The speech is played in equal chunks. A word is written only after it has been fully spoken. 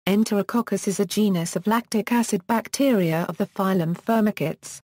Enterococcus is a genus of lactic acid bacteria of the phylum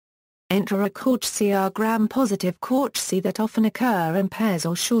Firmicutes. Enterococci are gram-positive cocci that often occur in pairs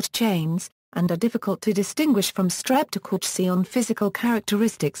or short chains, and are difficult to distinguish from streptococci on physical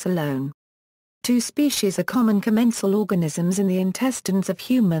characteristics alone. Two species are common commensal organisms in the intestines of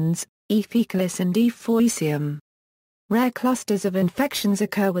humans, E. faecalis and E. faecium. Rare clusters of infections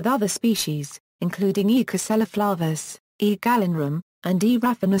occur with other species, including E. casseliflavus, E. gallinarum, and E.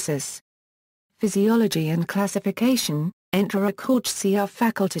 raffinosus. Physiology and classification: Enterococci are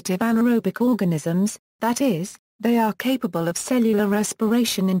facultative anaerobic organisms, that is, they are capable of cellular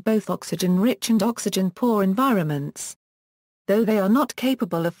respiration in both oxygen-rich and oxygen-poor environments. Though they are not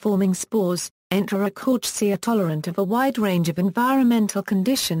capable of forming spores, Enterococci are tolerant of a wide range of environmental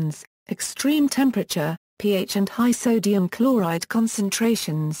conditions, extreme temperature, pH and high sodium chloride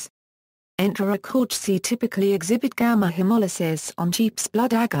concentrations. Enterococci typically exhibit gamma hemolysis on sheep's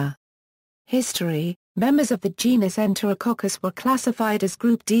blood agar. History: members of the genus Enterococcus were classified as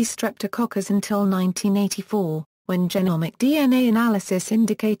Group D Streptococcus until 1984, when genomic DNA analysis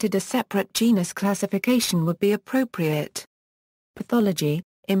indicated a separate genus classification would be appropriate. Pathology: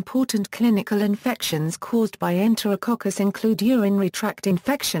 important clinical infections caused by Enterococcus include urinary tract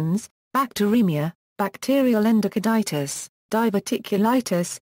infections, bacteremia, bacterial endocarditis,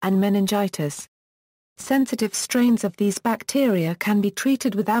 diverticulitis, and meningitis. Sensitive strains of these bacteria can be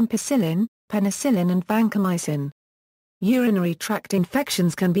treated with ampicillin, penicillin and vancomycin. Urinary tract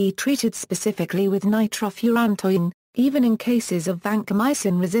infections can be treated specifically with nitrofurantoin, even in cases of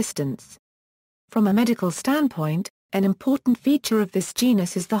vancomycin resistance. From a medical standpoint, an important feature of this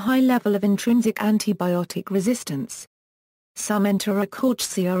genus is the high level of intrinsic antibiotic resistance. Some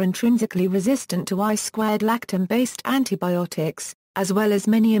Enterococci are intrinsically resistant to I-squared lactam-based antibiotics, as well as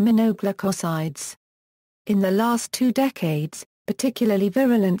many aminoglycosides. In the last 2 decades, particularly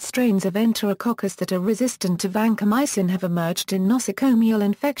virulent strains of Enterococcus that are resistant to vancomycin have emerged in nosocomial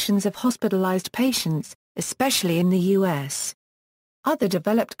infections of hospitalized patients, especially in the U.S. Other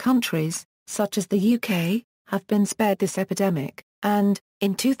developed countries, such as the UK, have been spared this epidemic, and,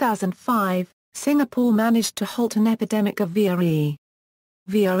 in 2005, Singapore managed to halt an epidemic of VRE.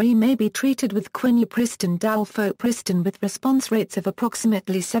 VRE may be treated with quinupristin dalfopristin with response rates of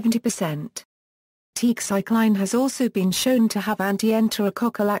approximately 70%. Tetracycline has also been shown to have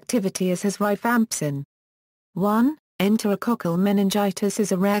anti-enterococcal activity as has rifampicin. 1. Enterococcal meningitis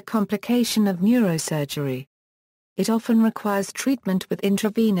is a rare complication of neurosurgery. It often requires treatment with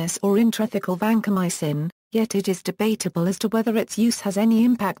intravenous or intrathecal vancomycin, yet it is debatable as to whether its use has any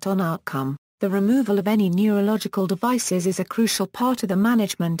impact on outcome. The removal of any neurological devices is a crucial part of the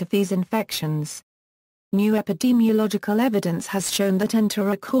management of these infections. New epidemiological evidence has shown that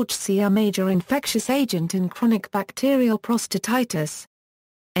Enterococci are a major infectious agent in chronic bacterial prostatitis.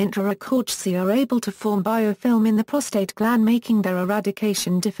 Enterococci are able to form biofilm in the prostate gland, making their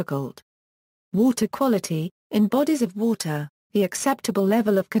eradication difficult. Water quality: in bodies of water, the acceptable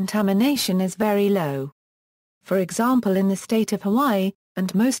level of contamination is very low. For example, in the state of Hawaii,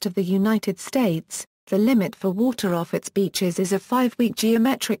 and most of the United States, the limit for water off its beaches is a 5-week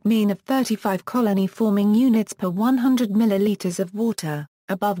geometric mean of 35 colony-forming units per 100 milliliters of water,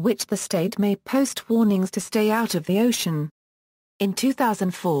 above which the state may post warnings to stay out of the ocean. In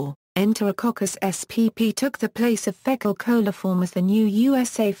 2004, Enterococcus spp took the place of fecal coliform as the new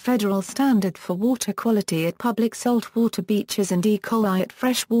USA federal standard for water quality at public saltwater beaches and E. coli at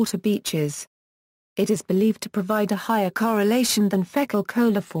freshwater beaches. It is believed to provide a higher correlation than fecal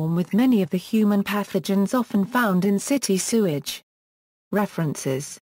coliform with many of the human pathogens often found in city sewage. References